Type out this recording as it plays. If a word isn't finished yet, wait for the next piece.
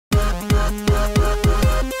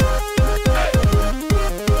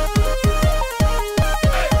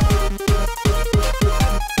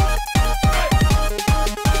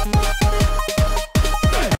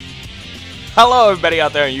Hello everybody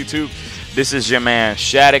out there on YouTube. This is your man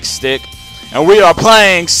Shattuck Stick, and we are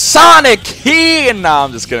playing Sonic Heat. No,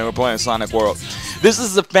 I'm just kidding. We're playing Sonic World. This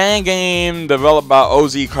is a fan game developed by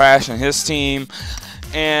OZ Crash and his team,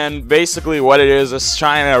 and basically what it is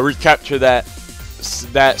trying to recapture that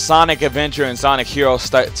Sonic Adventure and Sonic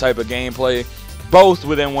Heroes type of gameplay, both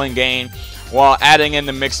within one game, while adding in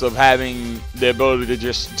the mix of having the ability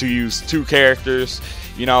to use two characters.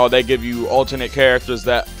 You know, they give you alternate characters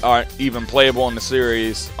that aren't even playable in the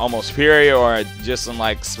series, almost period, or just in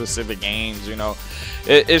like specific games. You know,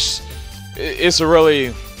 it's a really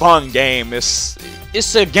fun game. It's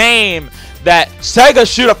a game that Sega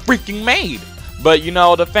should have freaking made, but you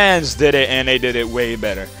know, the fans did it and they did it way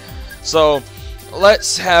better. So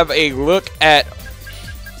let's have a look at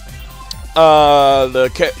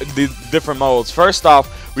the different modes. First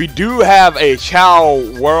off, we do have a Chow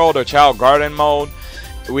World or Chow Garden mode.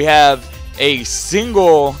 We have a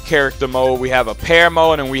single character mode, we have a pair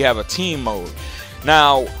mode, and we have a team mode.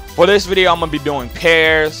 Now, for this video, I'm gonna be doing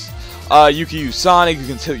pairs. You can use Sonic.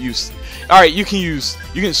 You can use. All right, you can use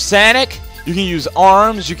Sonic. You can use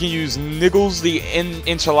Arms. You can use Niggles the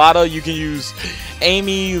Enchilada. You can use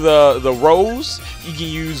Amy the Rose. You can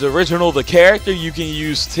use Original the character. You can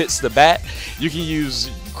use Tits the Bat. You can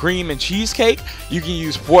use Cream and Cheesecake. You can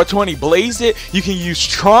use 420 Blaze It. You can use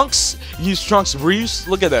Trunks. Use Trunks Reese.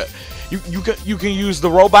 Look at that. You can use the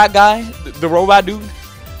robot guy, the robot dude.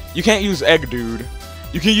 You can't use Egg Dude.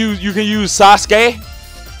 You can use Sasuke.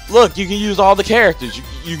 Look, you can use all the characters.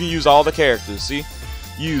 You can use all the characters. See,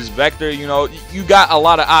 use Vector. You know, you got a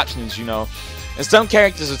lot of options. You know, and some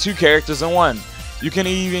characters are two characters in one. You can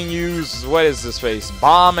even use, what is this face?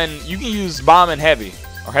 Bomb, and you can use Bomb and Heavy,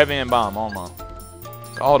 or Heavy and Bomb. Hold on.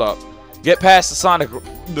 Hold up. Get past the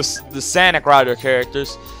Sonic Rider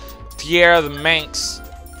characters. Tierra the Manx.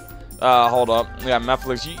 Hold up. We got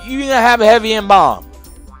Netflix. You can have Heavy and Bomb.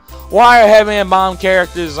 Why are Heavy and Bomb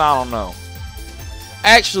characters? I don't know.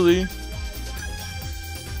 Actually,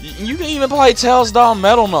 you can even play Tails Doll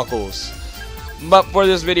Metal Knuckles. But for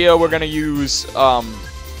this video, we're gonna use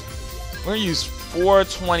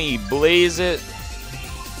 420 Blaze It.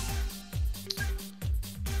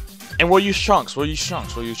 And we'll use Trunks.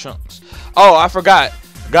 Oh, I forgot.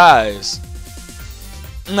 Guys.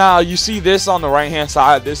 Now, you see this on the right-hand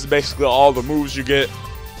side. This is basically all the moves you get.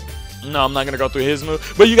 No, I'm not going to go through his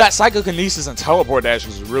move. But you got Psychokinesis and Teleport Dash,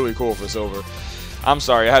 which is really cool for Silver. I'm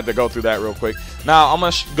sorry, I had to go through that real quick. Now, I'm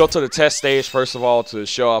going to go to the test stage, first of all, to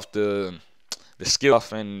show off the skill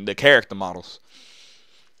and the character models.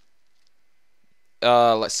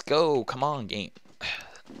 Let's go. Come on, game.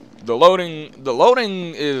 The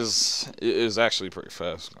loading is actually pretty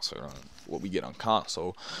fast considering what we get on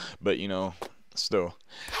console, but you know, still.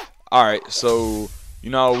 All right, so you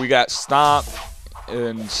know, we got Stomp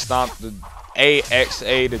and Stomp the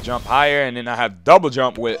AXA to jump higher, and then I have double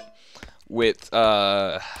jump with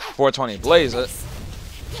 420 Blaze It.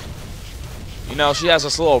 You know, she has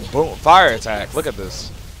this little boom fire attack. Look at this.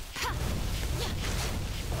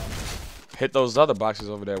 Hit those other boxes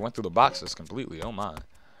over there. Went through the boxes completely. Oh my.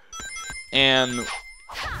 And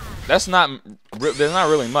there's not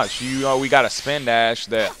really much. You know, we got a spin dash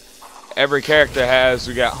that every character has.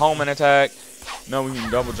 We got home and attack. No, we can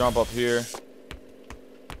double jump up here.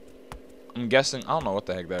 I'm guessing, I don't know what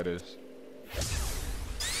the heck that is.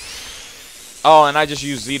 Oh, and I just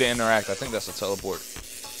use Z to interact. I think that's a teleport.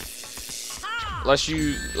 Let's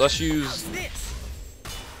use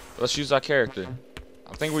our character.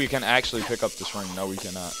 I think we can actually pick up this ring. No, we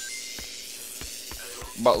cannot.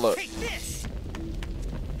 But look.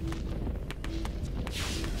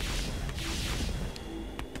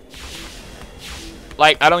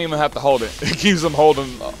 Like, I don't even have to hold it. It keeps him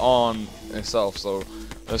holding on itself. So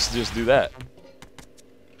let's just do that.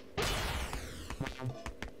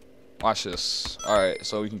 Watch this. Alright,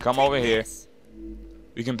 so we can come over here.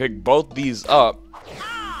 We can pick both these up.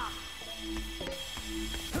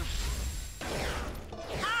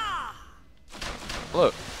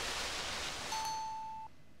 Look.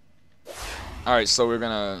 Alright, so we're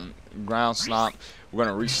gonna ground stomp. We're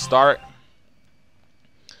gonna restart.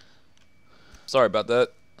 Sorry about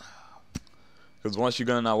that. Because once you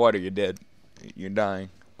go in that water, you're dead. You're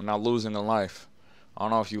dying. We're not losing a life. I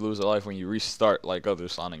don't know if you lose a life when you restart like other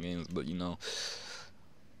Sonic games, but you know.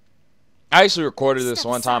 I actually recorded this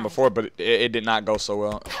one time before, but it did not go so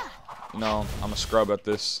well. You know, I'm a scrub at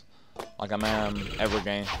this. Like I am every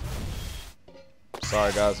game.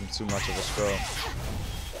 Sorry guys, I'm too much of a scrub.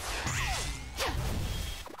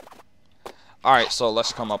 Alright, so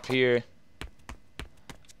let's come up here.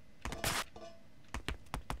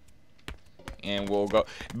 And we'll go.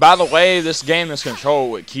 By the way, this game is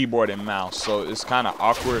controlled with keyboard and mouse, so it's kind of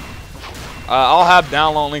awkward. I'll have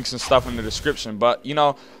download links and stuff in the description, but you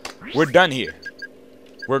know, we're done here.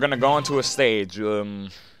 We're gonna go into a stage.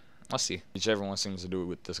 Let's see, which everyone seems to do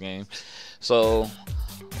with this game. So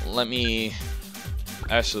let me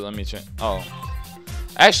check. Oh,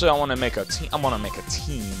 actually, I want to make a team. I want to make a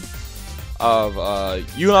team of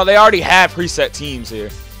you know, they already have preset teams here,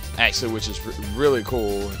 actually, which is really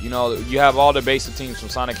cool. You know, you have all the basic teams from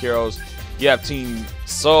Sonic Heroes. You have Team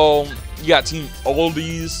Soul. You got Team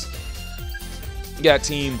Oldies. You got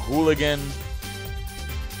Team Hooligan.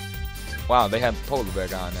 Wow, they have Polar Bear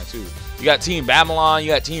guy in there too. You got Team Babylon.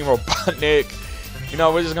 You got Team Robotnik. You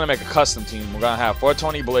know, we're just gonna make a custom team. We're gonna have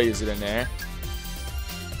 420 Blaze in there.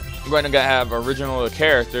 We're gonna have original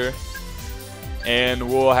character, and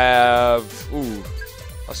we'll have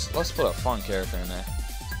let's put a fun character in there.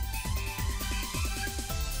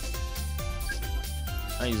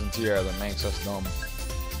 I'm using Tierra the Manx. That's dumb.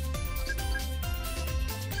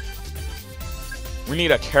 We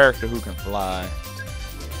need a character who can fly.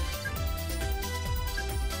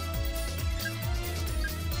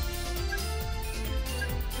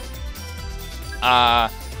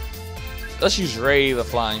 Let's use Ray the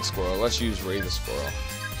Flying Squirrel. Let's use Ray the Squirrel.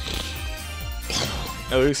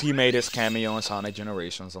 At least he made his cameo in Sonic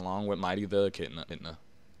Generations along with Mighty the Echidna.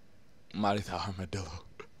 Mighty the Armadillo.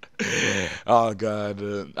 Oh god,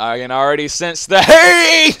 I can already sense the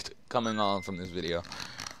hate coming on from this video.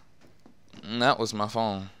 And that was my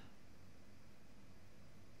phone.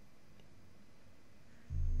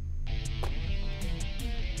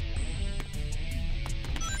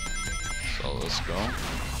 So let's go.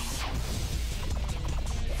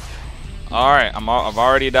 Alright, I've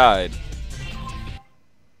already died.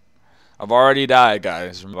 I've already died,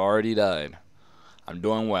 guys. I've already died. I'm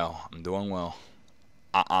doing well. I'm doing well.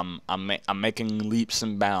 I'm making leaps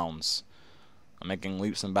and bounds. I'm making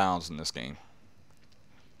leaps and bounds in this game.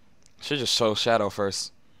 Should just show Shadow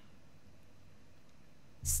first.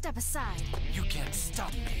 Step aside. You can't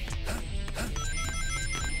stop me.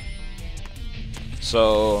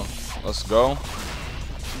 So let's go.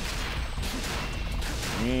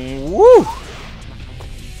 Woo!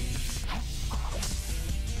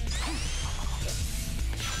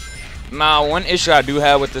 Now, one issue I do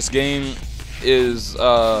have with this game is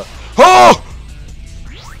oh! Alright,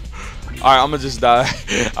 I'ma just die.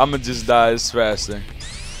 I'ma just die. It's faster.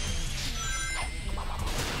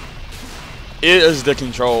 It is the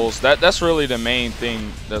controls. That's really the main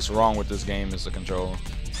thing that's wrong with this game, is the control.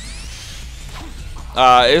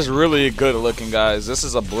 It's really good looking, guys. This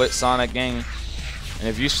is a Blitz Sonic game, and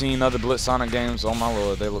if you've seen other Blitz Sonic games, oh my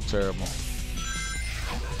lord, they look terrible.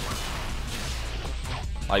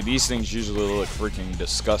 Like, these things usually look freaking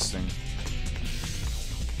disgusting.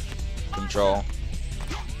 Control.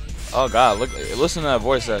 Oh god, look! Listen to that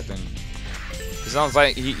voice acting. He sounds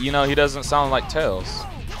like you know, he doesn't sound like Tails.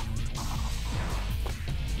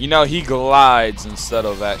 You know, he glides instead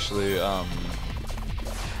of actually,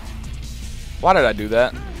 why did I do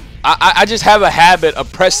that? I just have a habit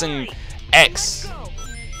of pressing X.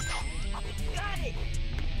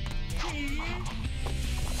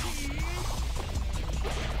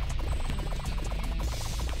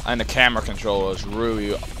 And the camera control is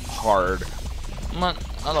really hard.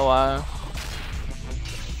 Otherwise,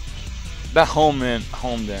 that homed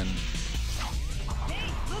in.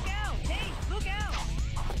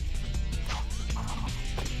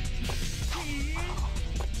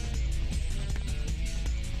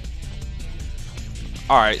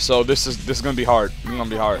 Alright, so this is gonna be hard. It's gonna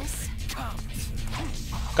be hard.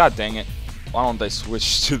 God dang it. Why don't they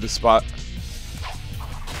switch to the spot?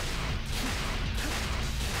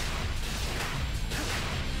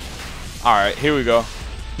 Alright, here we go.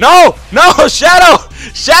 No! No! Shadow!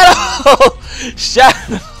 Shadow!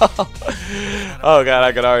 Shadow! Oh god,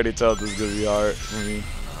 I can already tell this is gonna be hard for me.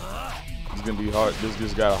 It's gonna be hard. This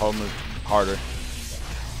just gotta hold me harder.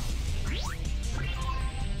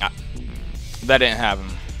 That didn't happen.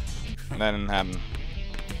 That didn't happen.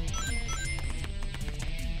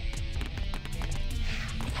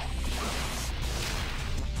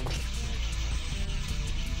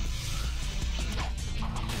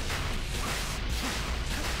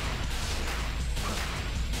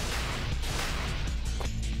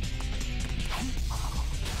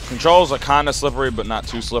 Controls are kind of slippery, but not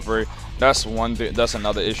too slippery. That's one thing. That's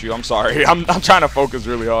another issue. I'm sorry. I'm trying to focus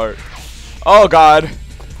really hard. Oh god.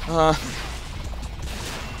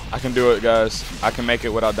 I can do it, guys. I can make it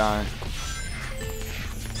without dying.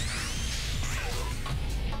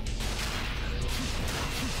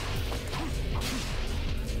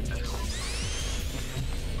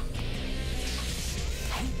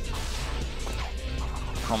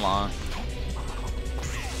 come on.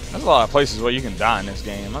 There's a lot of places where you can die in this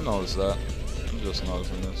game. I noticed that. I'm just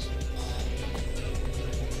noticing this.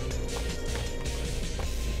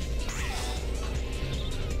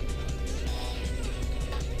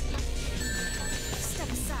 Step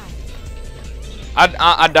aside.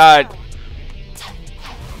 I died.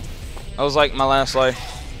 That was like my last life.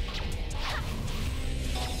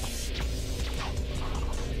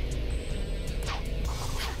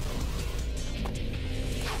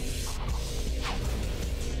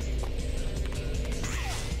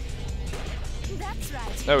 That's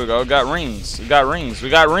right. There we go. Got rings. We got rings. We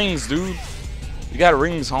got rings, dude. We got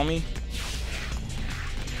rings, homie.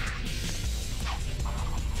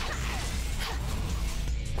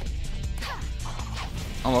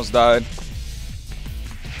 Almost died.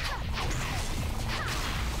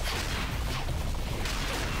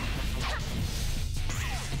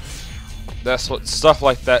 That's what stuff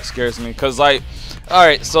like that scares me. Cause like, all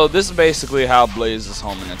right, so this is basically how Blaze's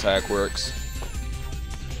homing attack works.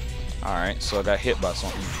 All right, so I got hit by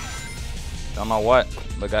something. Don't know what,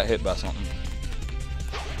 but got hit by something.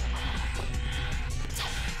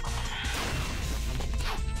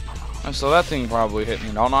 And so that thing probably hit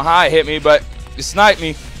me. Don't know how it hit me, but it sniped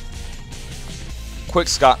me. Quick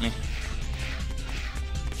got me.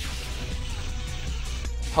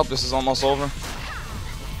 Hope this is almost over.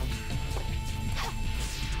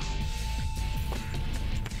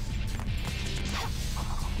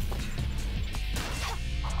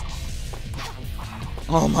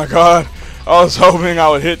 Oh my god. I was hoping I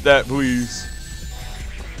would hit that, please.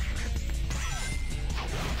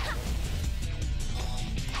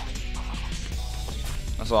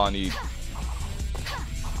 That's all I need.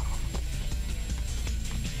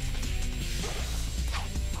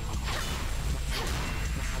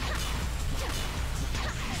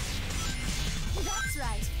 That's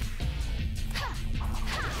right.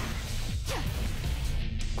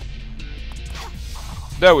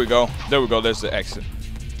 There we go. There we go. There's the exit.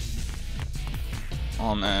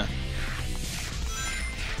 Oh man.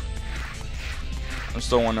 I'm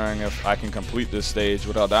still wondering if I can complete this stage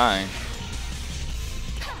without dying.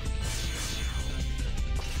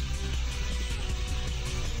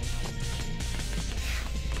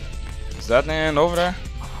 Is that the end over there?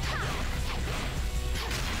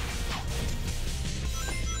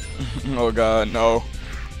 Oh god, no.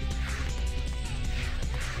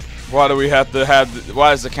 Why do we have to have why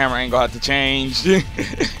does the camera angle have to change?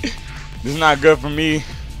 This is not good for me.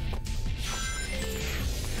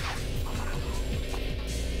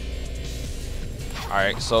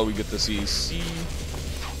 Alright, so we get to see C.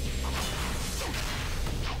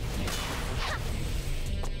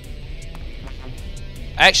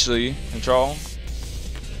 Actually, control.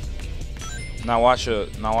 Now watch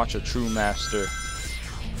a true master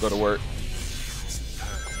go to work.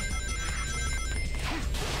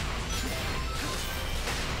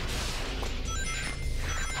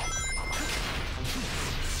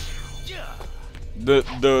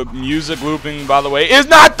 The music looping, by the way, is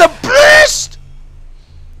not the best.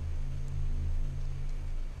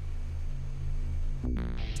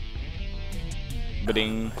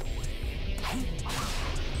 Ba-ding.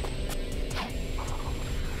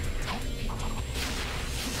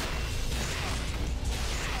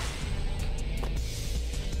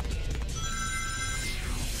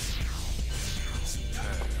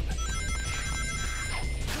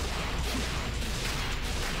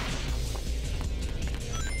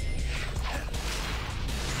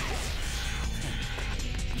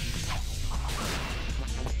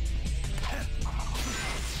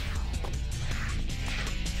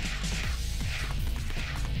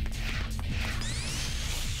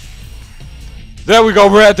 There we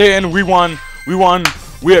go. We're at the end. We won. We won.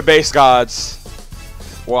 We're base gods.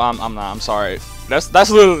 Well, I'm not. I'm sorry. That's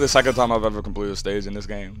literally the second time I've ever completed a stage in this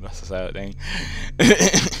game. That's a sad thing.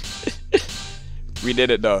 We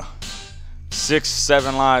did it though. 6,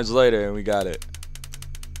 7 lives later, and we got it.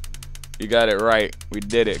 You got it right. We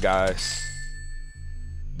did it, guys.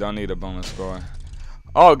 Don't need a bonus score.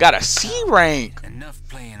 Oh, got a C rank. Enough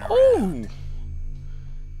playing around. Ooh.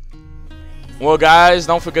 Well, guys,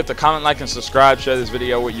 don't forget to comment, like, and subscribe. Share this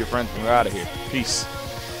video with your friends. We're out of here. Peace.